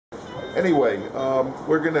Anyway,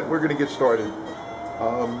 we're gonna get started.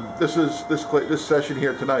 This session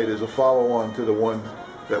here tonight is a follow-on to the one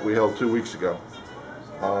that we held 2 weeks ago.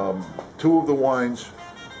 Two of the wines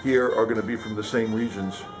here are going to be from the same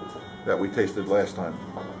regions that we tasted last time.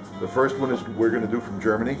 The first one is we're going to do from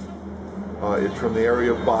Germany. It's from the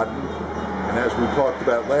area of Baden, and as we talked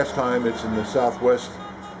about last time, it's in the southwest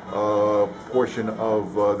portion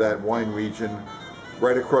of that wine region,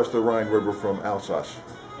 right across the Rhine River from Alsace.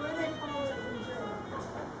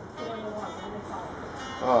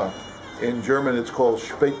 In German, it's called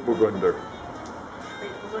Spätburgunder.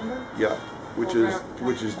 Yeah, which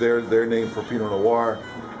is their name for Pinot Noir.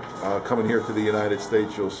 Coming here to the United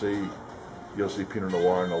States, you'll see Pinot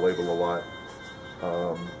Noir on the label a lot.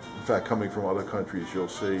 In fact, coming from other countries, you'll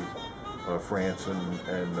see France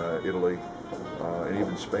and Italy and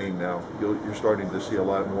even Spain now. You're starting to see a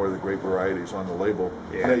lot more of the grape varieties on the label,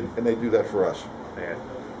 yeah. and they do that for us. Yeah.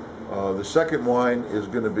 The second wine is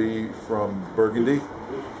going to be from Burgundy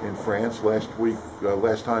in France.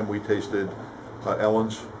 Last time we tasted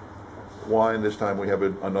Ellen's wine. This time we have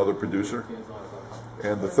another producer.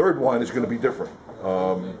 And the third wine is going to be different.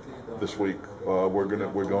 This week we're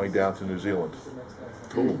going down to New Zealand.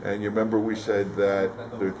 Cool. And you remember we said that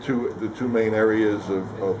the two main areas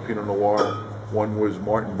of Pinot Noir. One was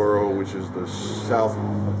Martinborough, which is the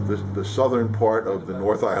southern part of the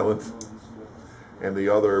North Island, and the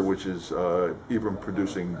other, which is even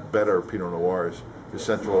producing better Pinot Noirs, is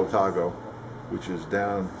Central Otago, which is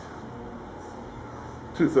down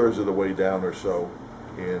 2/3 of the way down or so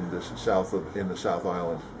in the South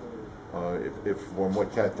Island. If from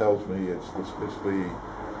what Kat tells me, it's the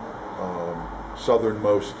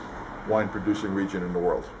southernmost wine producing region in the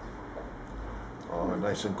world.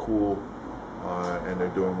 Nice and cool, and they're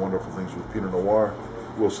doing wonderful things with Pinot Noir.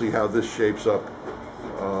 We'll see how this shapes up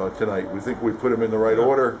tonight. We think we put them in the right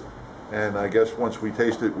order, and I guess once we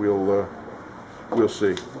taste it, we'll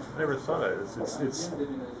see. I never thought of it. It's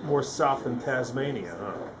more south than Tasmania,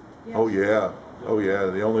 huh? Oh yeah, oh yeah.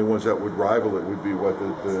 The only ones that would rival it would be what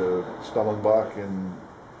the Stellenbosch and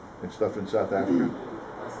stuff in South Africa,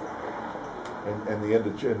 and the end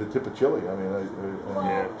of the tip of Chile. I mean,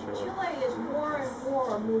 yeah, Chile is more and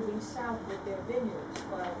more moving south with their vineyards,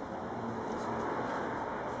 but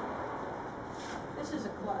this is a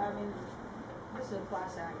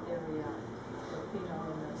class act area for Pinot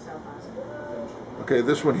in the South Island. Okay,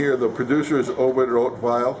 this one here, the producer is Obert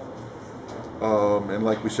Rothweil, and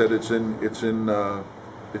like we said, it's in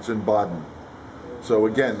Baden. So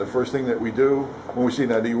again, the first thing that we do when we see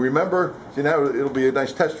now, do you remember? See, now it'll be a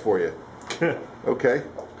nice test for you. Okay,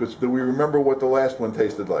 because do we remember what the last one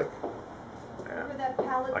tasted like? Remember that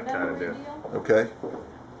palate memory deal? Okay,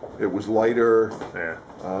 it was lighter. Yeah.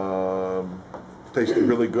 Tasted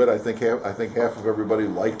really good. I think half of everybody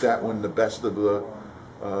liked that one the best of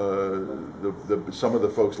some of the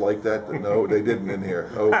folks liked that. No, they didn't in here.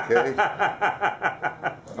 Okay.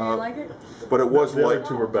 Do you like it? But it was the light. other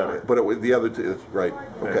two were better. But the other two, right?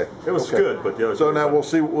 Okay. Yeah. It was good, but the other two so now were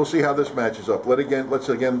we'll see how this matches up. Let's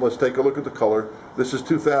take a look at the color. This is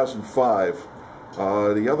 2005.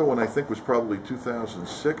 The other one I think was probably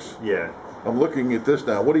 2006. Yeah. I'm looking at this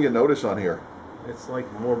now. What do you notice on here? It's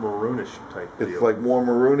like more maroonish type deal. It's like more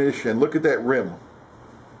maroonish, and look at that rim.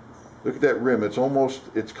 Look at that rim. It's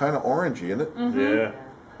kind of orangey, isn't it? Mm-hmm. Yeah.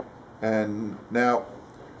 And now,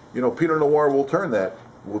 you know, Pinot Noir will turn that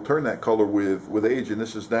color with age, and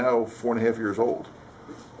this is now 4.5 years old.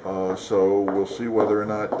 So we'll see whether or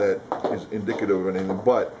not that is indicative of anything.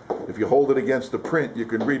 But if you hold it against the print, you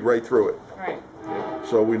can read right through it. Right.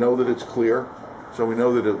 So we know that it's clear. So we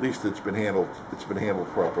know that at least it's been handled. It's been handled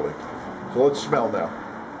properly. So let's smell now.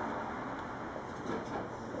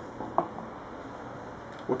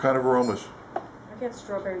 What kind of aromas? I get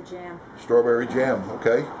strawberry jam. Strawberry jam,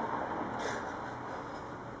 okay.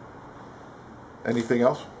 Anything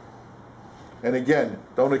else? And again,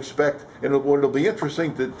 don't expect, and what'll be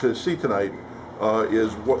interesting to see tonight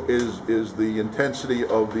is what is the intensity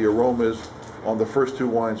of the aromas on the first two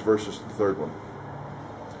wines versus the third one.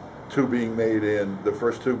 The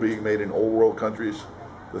first two being made in old world countries,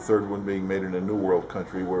 the third one being made in a new world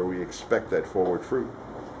country where we expect that forward fruit.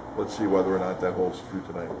 Let's see whether or not that holds true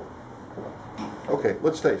tonight. Okay,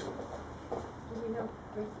 let's taste. Do we know,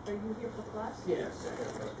 are you here for class? Yes.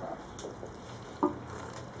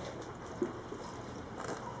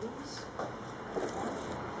 Please.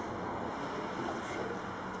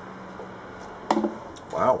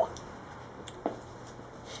 Wow.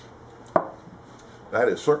 That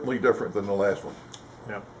is certainly different than the last one.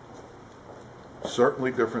 Yep.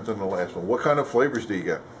 Certainly different than the last one. What kind of flavors do you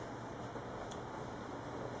get?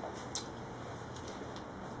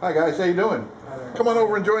 Hi guys, how you doing? Come on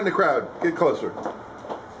over and join the crowd. Get closer.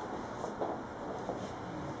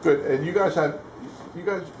 Good. And you guys haven't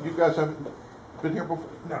been here before?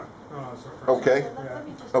 No, no, it's our first. Okay. Let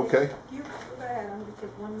me just Okay. you go ahead, I'm gonna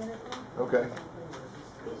take 1 minute then. Okay.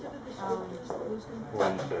 These are the distributors that lose them.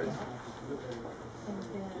 What do you say?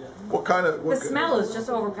 What kind of? The smell is just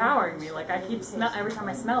overpowering me. Like I keep smell every time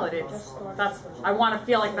I smell it. I want to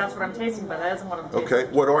feel like that's what I'm tasting, but that isn't what I'm tasting.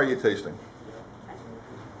 Okay. What are you tasting?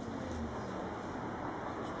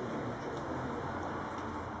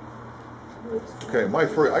 Okay,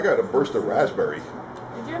 I got a burst of raspberry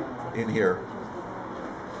Did you? in here.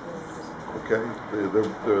 Okay,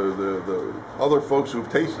 the other folks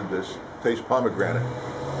who've tasted this taste pomegranate,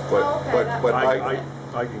 but Oh, okay, but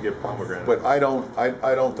I can get pomegranate. but I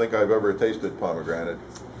don't think I've ever tasted pomegranate,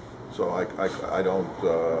 so I don't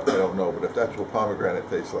know. But if that's what pomegranate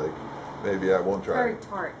tastes like, maybe I won't try Very it.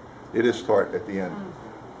 tart. It is tart at the end.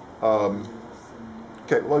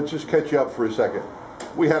 Okay, let's just catch you up for a second.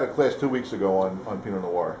 We had a class 2 weeks ago on Pinot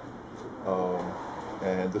Noir,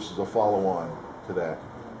 and this is a follow-on to that.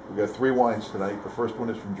 We got 3 wines tonight. The first one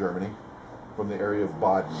is from Germany, from the area of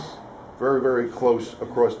Baden. Very, very close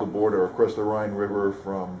across the border, across the Rhine River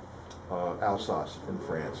from Alsace in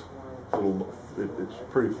France. It's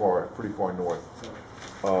pretty far north.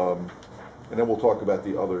 And then we'll talk about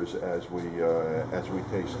the others as we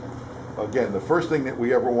taste. Again, the first thing that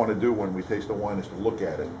we ever want to do when we taste a wine is to look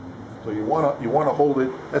at it. So you want to hold it.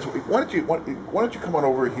 Why don't you come on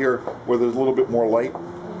over here where there's a little bit more light?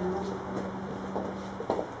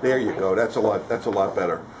 There you go. That's a lot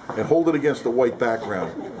better. And hold it against the white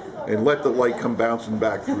background, and let the light come bouncing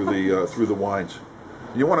back through the wines.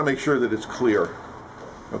 You want to make sure that it's clear.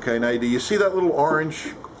 Okay. Now, do you see that little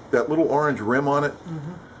orange rim on it?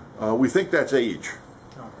 Mm-hmm. We think that's age.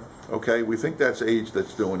 Okay. We think that's age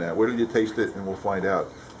that's doing that. Wait till you taste it, and we'll find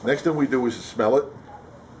out. Next thing we do is to smell it.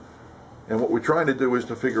 And what we're trying to do is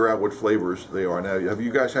to figure out what flavors they are. Now, have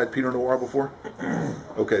you guys had Pinot Noir before?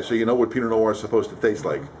 Okay, so you know what Pinot Noir is supposed to taste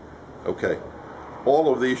like. Okay.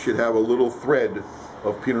 All of these should have a little thread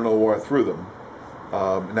of Pinot Noir through them.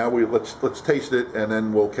 Now let's taste it, and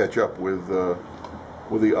then we'll catch up with the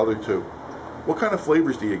other two. What kind of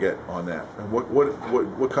flavors do you get on that? And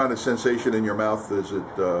what kind of sensation in your mouth is it?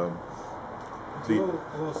 A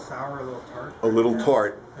little sour, a little tart. A little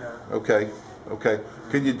tart. Yeah. Okay. Okay.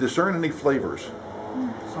 Can you discern any flavors?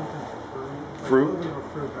 Something Fruit? Like a little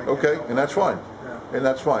fruit, I guess. Okay, and that's fine. Yeah. And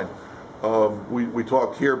that's fine. We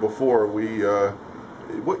talked here before. You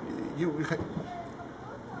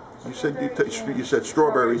said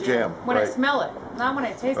strawberry jam. When right? I smell it, not when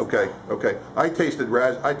I taste it. Okay. I tasted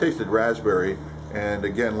raspberry, and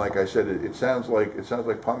again, like I said, it sounds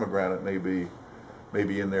like pomegranate may be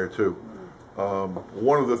in there too.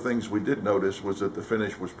 One of the things we did notice was that the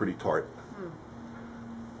finish was pretty tart.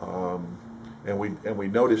 And we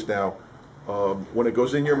notice now, when it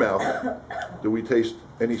goes in your mouth, do we taste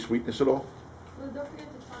any sweetness at all? Well, don't forget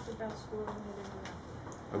to talk about swirling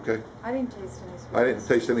it in Okay. I didn't taste any sweetness. I didn't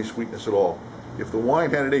taste any sweetness at all. If the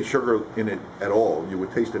wine had any sugar in it at all, you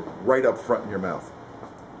would taste it right up front in your mouth.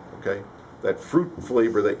 Okay. That fruit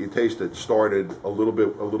flavor that you tasted started a little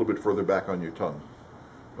bit further back on your tongue.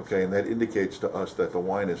 Okay, and that indicates to us that the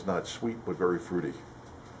wine is not sweet but very fruity.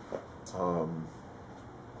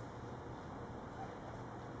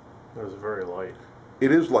 It was very light.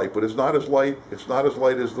 It is light, but it's not as light. It's not as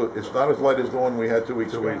light as the one we had 2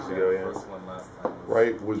 weeks ago. 2 weeks ago, yeah. First one last time.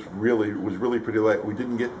 Right? It was really pretty light. We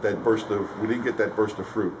didn't get that burst of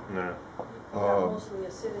fruit. No. mostly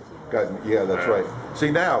acidity. Yeah, that's right. See,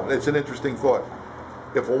 now it's an interesting thought.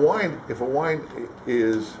 If a wine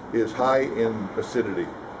is high in acidity,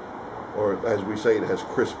 or as we say, it has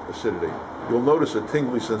crisp acidity, you'll notice a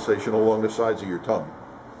tingly sensation along the sides of your tongue.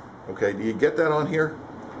 Okay, do you get that on here?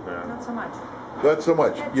 Yeah. Not so much. Not so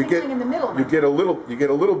much. That You get tingling in the middle. you get a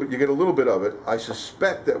little bit of it. I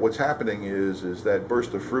suspect that what's happening is that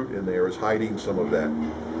burst of fruit in there is hiding some of that.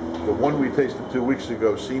 The one we tasted 2 weeks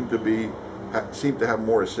ago seemed to have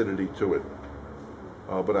more acidity to it,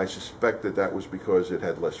 but I suspect that was because it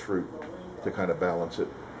had less fruit to kind of balance it.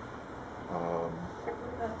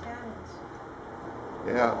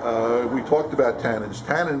 Yeah, we talked about tannins.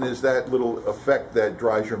 Tannin is that little effect that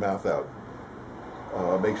dries your mouth out.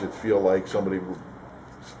 Makes it feel like somebody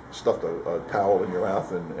stuffed a towel in your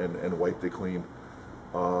mouth and wiped it clean.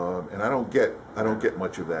 And I don't get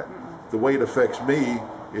much of that. The way it affects me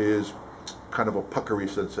is kind of a puckery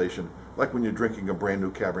sensation, like when you're drinking a brand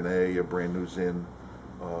new Cabernet, a brand new Zin,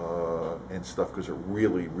 and stuff, because it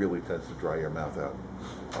really tends to dry your mouth out.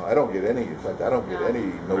 I don't get any. In fact, I don't get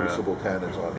any noticeable tannins on